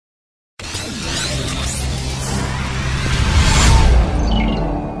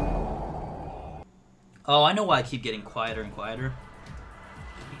Oh, I know why I keep getting quieter and quieter.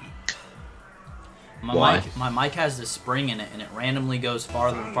 Why? My mic has this spring in it, and it randomly goes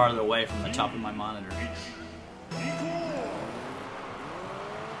farther and farther away from the top of my monitor.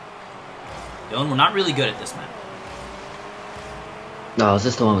 Dylan, we're not really good at this map. No, is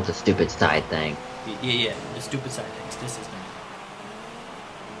this the one with the stupid side thing? Yeah, the stupid side things. This is the map.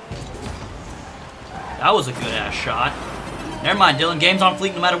 That was a good ass shot. Never mind, Dylan. Game's on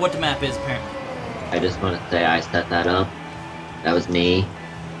fleek no matter what the map is, apparently. I just want to say I set that up. That was me.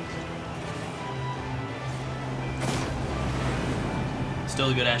 Still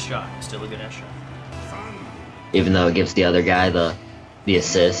a good ass shot. Still a good ass shot. Even though it gives the other guy the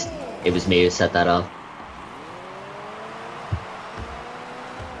assist, it was me who set that up.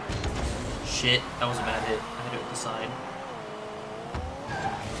 Shit, that was a bad hit. I hit it with the side.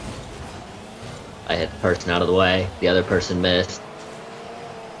 I hit the person out of the way. The other person missed.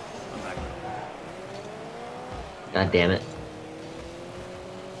 I'm back. God damn it.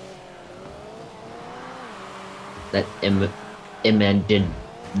 That man did.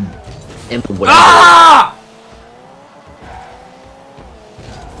 Whatever. Ah!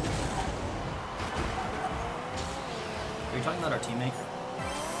 Are you talking about our teammate?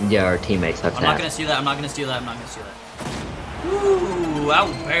 Yeah, our teammates have I'm not gonna steal that. I'm not gonna steal that. I'm not gonna steal that. Ooh, that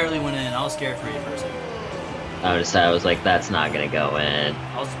barely went in. I was scared for you for a second. I would say I was like, that's not gonna go in.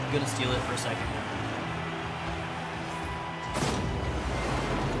 I was gonna steal it for a second.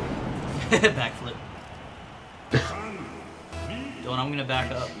 Backflip. Dylan, I'm gonna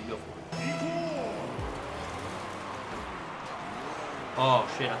back up. You go for it. Oh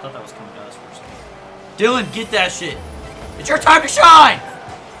shit, I thought that was coming to us for a second. Dylan, get that shit! It's your time to shine!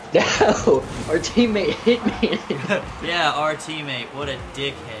 No, our teammate hit me. Yeah, our teammate. What a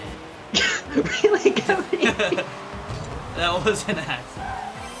dickhead. Really got me. That was an accident.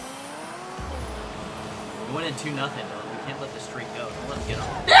 We went in 2-0, though. We can't let the streak go. Don't let him get on.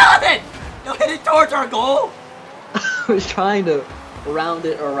 Damn it! Don't hit it towards our goal! I was trying to round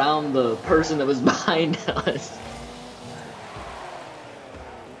it around the person that was behind us.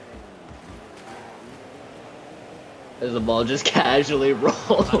 As the ball just casually rolls.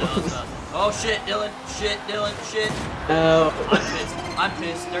 Oh shit, Dylan. Shit, Dylan. Shit. No. I'm pissed. I'm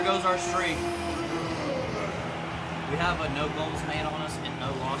pissed. There goes our streak. We have a no goals made on us and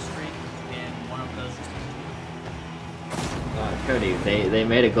no loss streak, and one of those just... Cody, they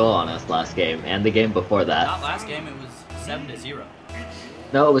made a goal on us last game, and the game before that. Not last game, it was 7-0.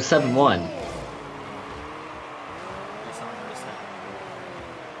 No, it was 7-1.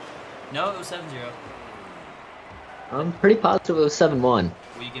 No, it was 7-0. I'm pretty positive it was 7-1.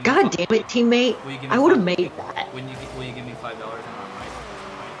 God damn it, teammate! I would have made that. Will you give me $5 and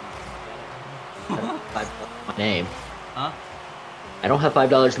I'm right? $5 to my name. Huh? I don't have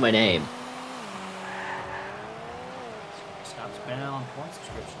 $5 to my name. Stop spending on porn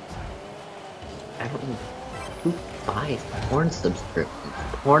subscriptions. I don't know who buys porn subscriptions.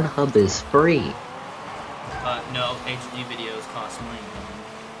 Pornhub is free. No, HD videos cost money.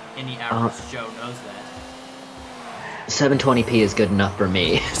 Any average Joe knows that. 720p is good enough for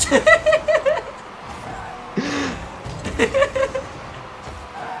me.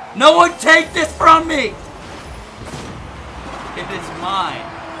 No one take this from me! It is mine.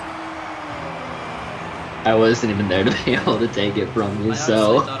 I wasn't even there to be able to take it from you, I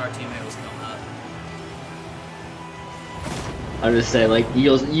so... honestly thought our teammate was coming up. I'm just saying, like,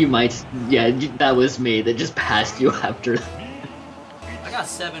 you might... Yeah, that was me that just passed you after... I got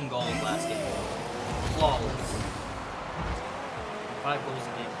 7 goals last game. Flawless. 5 goals a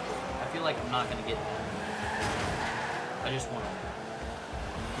game. I feel like I'm not going to get that. I just want to.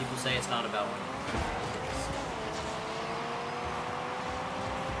 People say it's not about winning.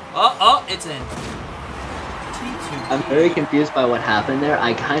 Oh, it's in. T2. I'm very confused by what happened there.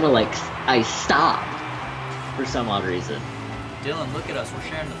 I kind of, like, I stopped. For some odd reason. Dylan, look at us. We're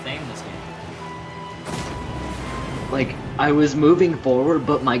sharing the fame this game. Like, I was moving forward,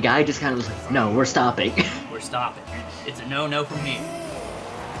 but my guy just kind of was like, no, we're stopping. We're stopping. It's a no-no from here.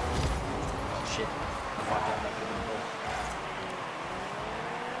 Oh, shit. I fucked up. That could have been a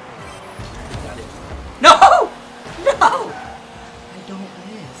goal. Got it. No! No! I don't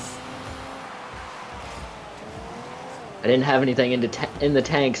miss. I didn't have anything in the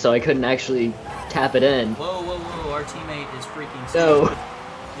tank, so I couldn't actually tap it in. Whoa, whoa, whoa. Our teammate is freaking No. stupid.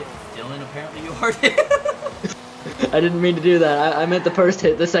 Dylan, apparently you are. I didn't mean to do that. I meant the first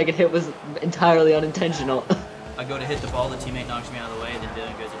hit. The second hit was entirely unintentional. I go to hit the ball, the teammate knocks me out of the way, then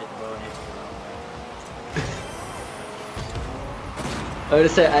Dylan goes to hit the ball and hits the ball. I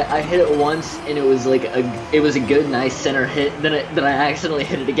would say I hit it once and it was like a good nice center hit. Then I accidentally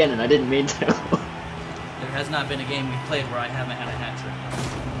hit it again and I didn't mean to. There has not been a game we've played where I haven't had a hat trick.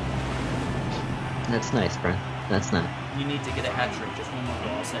 That's nice, friend. That's nice. You need to get a hat trick. Just one more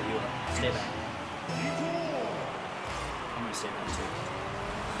goal. I'll set you up. Stay back. I'm gonna stay back too.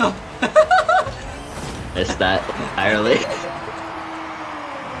 Missed that entirely.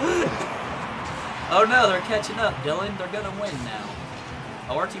 Oh no, they're catching up, Dylan. They're gonna win now.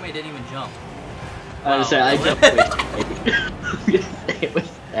 Oh, our teammate didn't even jump. I was saying, I jumped way too late. It was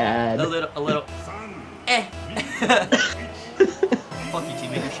bad. A little. Eh. Fuck you,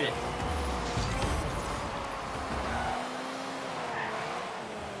 teammate. Your shit.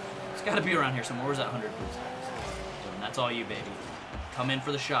 It's gotta be around here somewhere. Where's that 100 boost? Dylan, that's all you, baby. Come in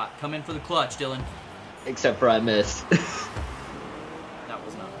for the shot. Come in for the clutch, Dylan. Except for I missed. That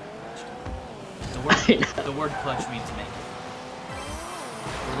was not clutch. The word clutch means make it.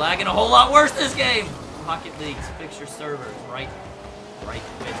 We're lagging a whole lot worse this game. Pocket Leagues, fix your servers, right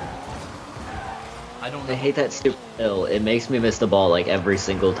with. I don't know. I hate that stupid hill. It makes me miss the ball like every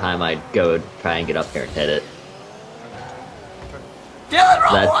single time I go try and get up here and hit it. Dylan,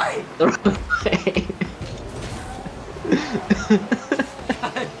 wrong way! The wrong way.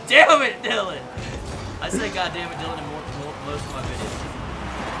 God damn it, Dylan! I say God damn it, Dylan, in most of my videos.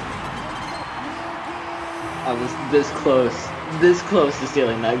 I was this close to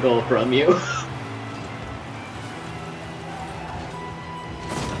stealing that goal from you.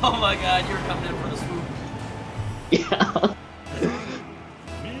 Oh my God, you're coming in for the swoop. Yeah.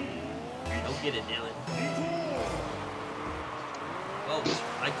 Go get it, Dylan. Oh,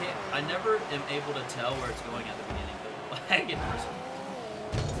 I never am able to tell where it's going at the beginning. But lagging for some.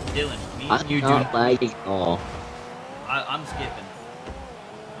 Dylan, me and you do. I'm not lagging at all. I'm skipping.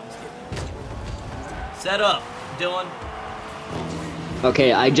 Set up, Dylan.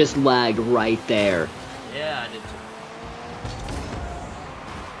 Okay, I just lagged right there. Yeah, I did too.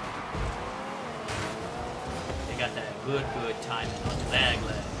 They got that good timing on the lag.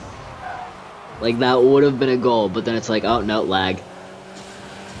 Like, that would have been a goal, but then it's like, oh, no, lag.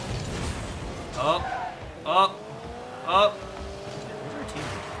 Up. Where's our team?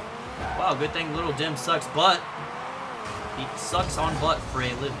 Wow, good thing Little Dim sucks butt. He sucks on butt for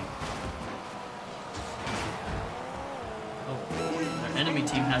a living. Oh, their enemy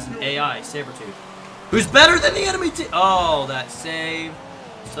team has an AI, Sabretooth. Who's better than the enemy team? Oh, that save.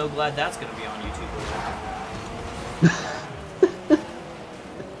 So glad that's going to be on YouTube.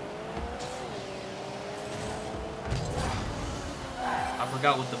 I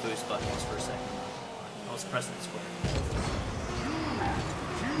forgot what the boost button was for a second. I was pressing square.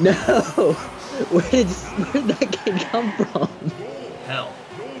 No! Where'd that kid come from? Hell.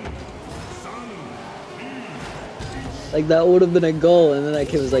 Like, that would have been a goal, and then that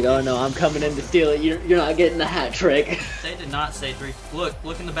kid was like, oh no, I'm coming in to steal it, you're not getting the hat trick. They did not say 3.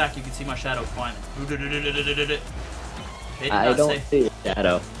 Look in the back, you can see my shadow climbing. They did I not don't say. see a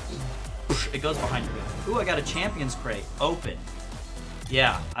shadow. It goes behind you. Ooh, I got a Champions Crate. Open.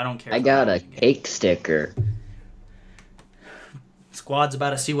 Yeah, I don't care. I got a cake sticker. Squad's about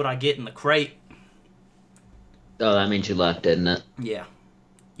to see what I get in the crate. Oh, that means you left, didn't it? Yeah.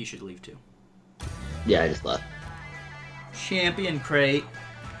 You should leave too. Yeah, I just left. Champion Crate.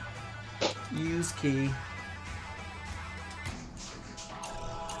 Use key.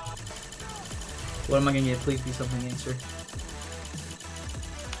 What am I gonna get? Please be something answer.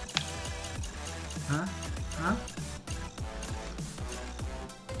 Huh?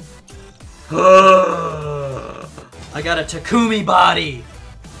 I got a Takumi body.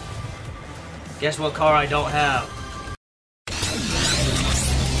 Guess what car I don't have?